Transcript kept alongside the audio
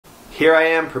Here I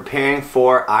am preparing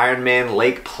for Ironman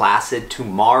Lake Placid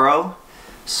tomorrow.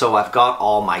 So I've got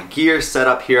all my gear set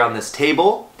up here on this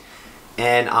table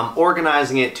and I'm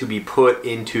organizing it to be put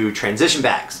into transition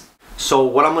bags. So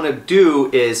what I'm gonna do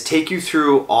is take you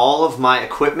through all of my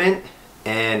equipment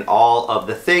and all of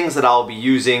the things that I'll be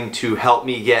using to help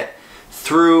me get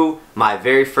through my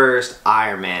very first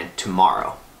Ironman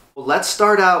tomorrow. Let's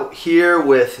start out here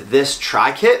with this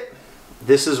tri-kit.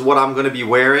 This is what I'm gonna be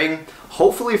wearing,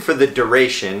 hopefully for the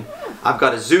duration. I've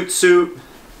got a zoot suit,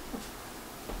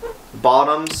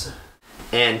 bottoms,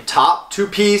 and top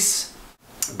two-piece.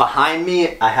 Behind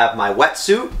me, I have my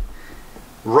wetsuit,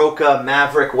 Roka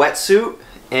Maverick wetsuit,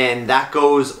 and that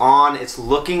goes on. It's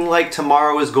looking like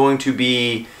tomorrow is going to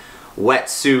be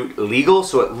wetsuit legal,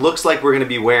 so it looks like we're gonna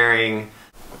be wearing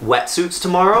wetsuits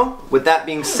tomorrow. With that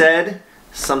being said,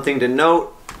 something to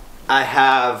note, I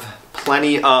have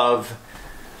plenty of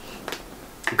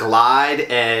Glide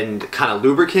and kind of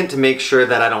lubricant to make sure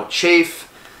that I don't chafe.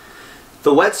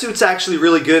 The wetsuit's actually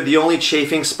really good. The only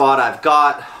chafing spot I've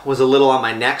got was a little on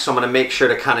my neck, so I'm gonna make sure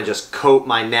to kind of just coat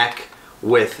my neck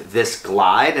with this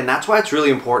Glide, and that's why it's really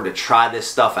important to try this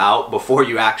stuff out before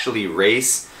you actually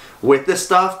race with this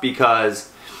stuff,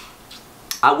 because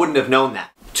I wouldn't have known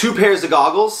that. 2 pairs of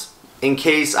goggles in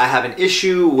case I have an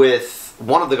issue with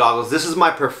one of the goggles. This is my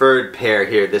preferred pair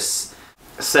here, this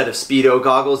set of Speedo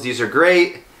goggles. These are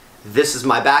great. This is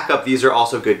my backup. These are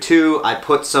also good too. I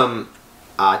put some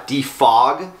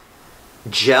defog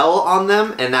gel on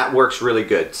them and that works really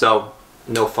good, so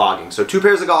no fogging. So 2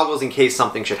 pairs of goggles in case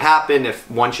something should happen.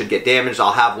 If one should get damaged,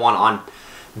 I'll have one on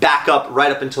backup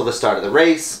right up until the start of the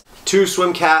race. 2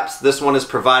 swim caps. This one is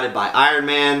provided by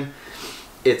Ironman.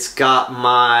 It's got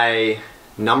my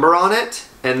number on it,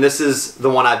 and this is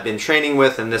the one I've been training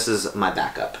with, and this is my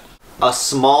backup. A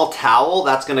small towel,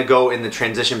 that's gonna go in the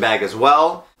transition bag as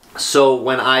well. So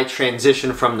when I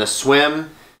transition from the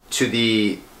swim to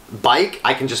the bike,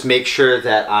 I can just make sure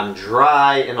that I'm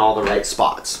dry in all the right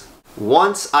spots.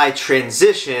 Once I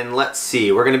transition, let's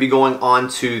see, we're gonna be going on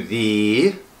to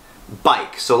the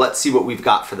bike. So let's see what we've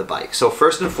got for the bike. So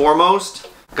first and foremost,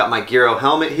 got my Giro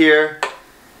helmet here,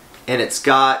 and it's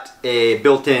got a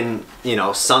built-in,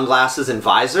 sunglasses and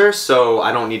visor, so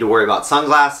I don't need to worry about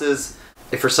sunglasses.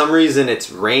 If for some reason it's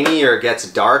rainy or it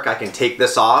gets dark, I can take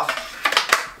this off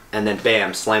and then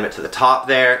bam, slam it to the top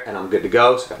there and I'm good to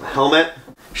go. So I got my helmet,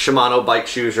 Shimano bike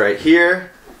shoes right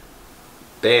here,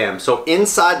 bam. So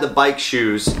inside the bike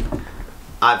shoes,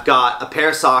 I've got a pair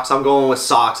of socks. I'm going with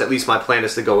socks. At least my plan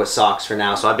is to go with socks for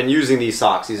now. So I've been using these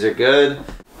socks. These are good.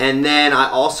 And then I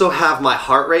also have my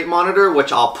heart rate monitor,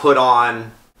 which I'll put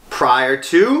on prior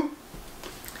to.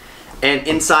 And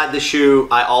inside the shoe,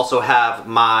 I also have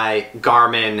my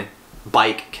Garmin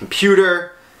bike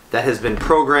computer that has been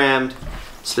programmed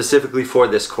specifically for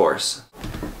this course.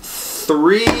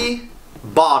 3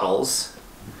 bottles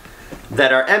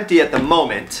that are empty at the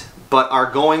moment, but are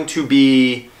going to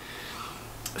be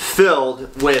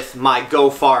filled with my Go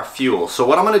Far fuel. So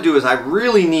what I'm gonna do is I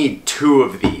really need 2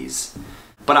 of these,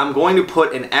 but I'm going to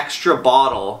put an extra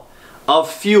bottle of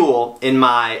fuel in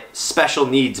my special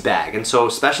needs bag. And so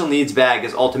special needs bag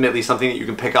is ultimately something that you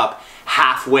can pick up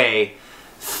halfway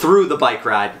through the bike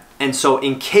ride. And so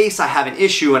in case I have an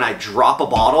issue and I drop a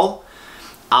bottle,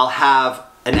 I'll have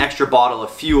an extra bottle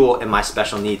of fuel in my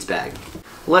special needs bag.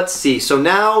 Let's see, so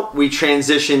now we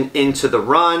transition into the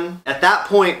run. At that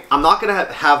point, I'm not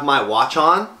gonna have my watch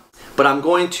on, but I'm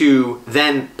going to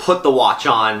then put the watch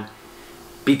on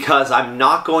because I'm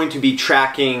not going to be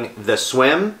tracking the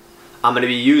swim. I'm gonna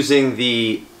be using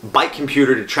the bike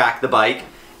computer to track the bike,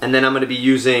 and then I'm gonna be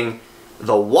using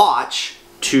the watch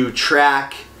to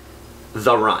track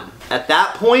the run. At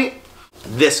that point,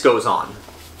 this goes on.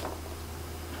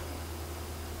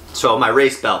 So my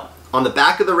race belt. On the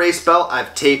back of the race belt,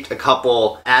 I've taped a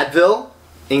couple Advil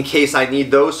in case I need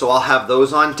those, so I'll have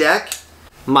those on deck.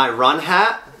 My run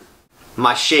hat,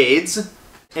 my shades,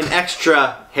 an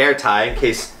extra hair tie in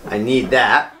case I need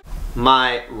that,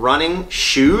 my running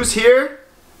shoes here,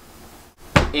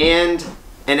 and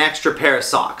an extra pair of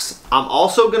socks. I'm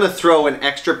also gonna throw an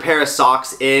extra pair of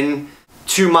socks in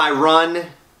to my run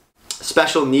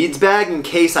special needs bag in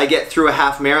case I get through a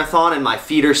half marathon and my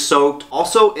feet are soaked.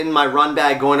 Also in my run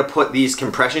bag, going to put these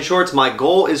compression shorts. My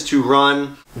goal is to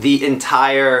run the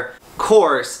entire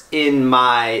course in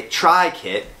my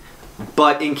tri-kit,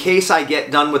 but in case I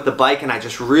get done with the bike and I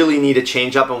just really need to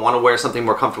change up and want to wear something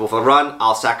more comfortable for the run,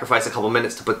 I'll sacrifice a couple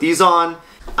minutes to put these on.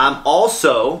 I'm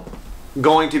also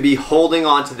going to be holding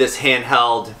on to this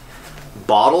handheld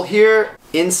bottle here.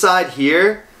 Inside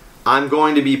here, I'm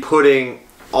going to be putting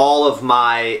all of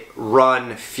my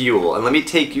run fuel. And let me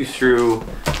take you through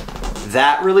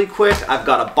that really quick, I've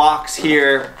got a box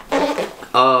here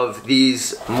of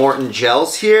these Morton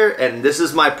gels here, and this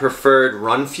is my preferred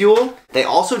run fuel. They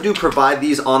also do provide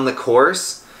these on the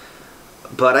course,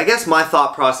 but I guess my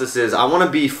thought process is I want to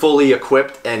be fully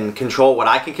equipped and control what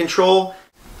I can control.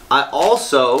 I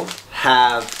also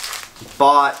have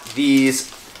bought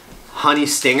these honey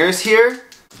stingers here.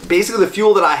 Basically the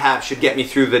fuel that I have should get me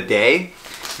through the day,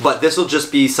 but this will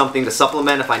just be something to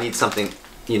supplement if I need something,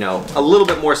 you know, a little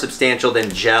bit more substantial than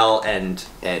gel and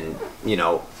you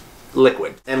know,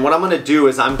 liquid. And what I'm gonna do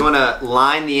is I'm gonna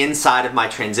line the inside of my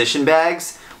transition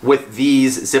bags with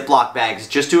these Ziploc bags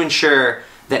just to ensure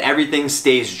that everything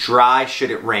stays dry should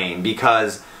it rain,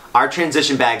 because our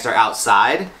transition bags are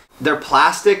outside. They're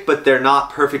plastic, but they're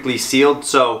not perfectly sealed,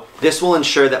 so this will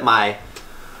ensure that my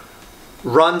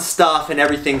run stuff and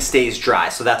everything stays dry,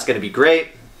 so that's gonna be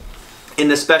great. In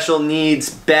the special needs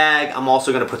bag, I'm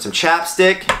also gonna put some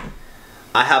chapstick.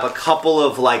 I have a couple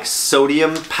of like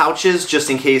sodium pouches just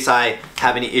in case I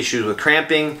have any issues with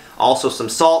cramping. Also some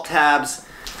salt tabs.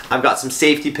 I've got some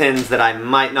safety pins that I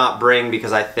might not bring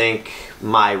because I think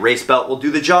my race belt will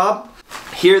do the job.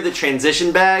 Here are the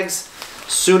transition bags.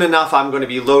 Soon enough I'm going to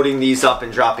be loading these up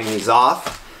and dropping these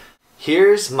off.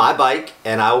 Here's my bike,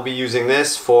 and I will be using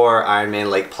this for Ironman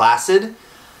Lake Placid. I'm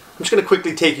just going to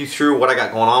quickly take you through what I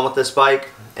got going on with this bike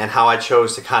and how I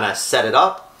chose to kind of set it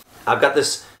up. I've got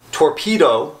this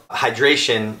Torpedo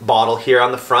hydration bottle here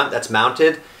on the front that's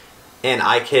mounted, and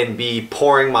I can be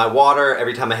pouring my water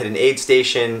every time I hit an aid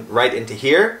station right into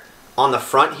here. On the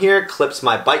front here clips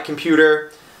my bike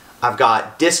computer. I've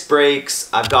got disc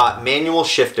brakes, I've got manual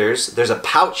shifters. There's a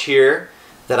pouch here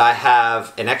that I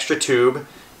have an extra tube,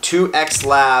 2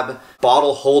 X-Lab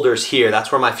bottle holders here,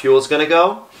 that's where my fuel is gonna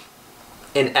go.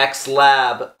 An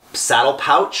X-Lab saddle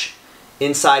pouch.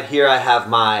 Inside here I have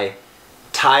my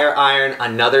tire iron,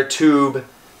 another tube,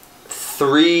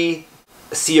 3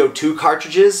 CO2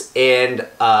 cartridges, and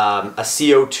a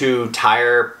CO2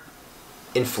 tire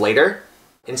inflator.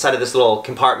 Inside of this little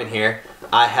compartment here,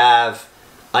 I have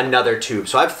another tube.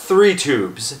 So I have 3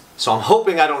 tubes. So I'm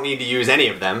hoping I don't need to use any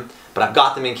of them, but I've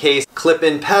got them in case.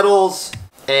 Clip-in pedals,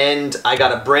 and I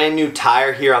got a brand new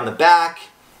tire here on the back,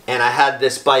 and I had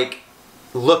this bike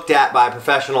looked at by a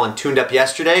professional and tuned up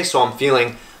yesterday, so I'm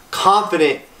feeling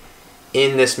confident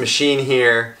in this machine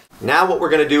here. Now what we're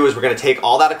gonna do is we're gonna take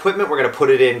all that equipment, we're gonna put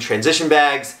it in transition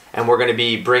bags, and we're gonna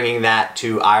be bringing that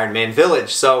to Ironman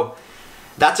Village. So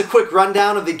that's a quick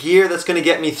rundown of the gear that's gonna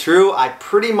get me through. I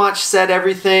pretty much said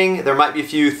everything. There might be a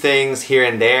few things here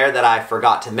and there that I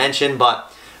forgot to mention,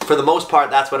 but for the most part,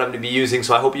 that's what I'm gonna be using.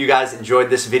 So I hope you guys enjoyed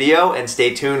this video, and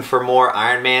stay tuned for more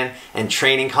Ironman and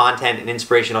training content and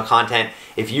inspirational content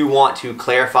if you want to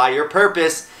clarify your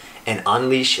purpose and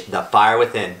unleash the fire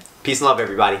within. Peace and love,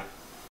 everybody.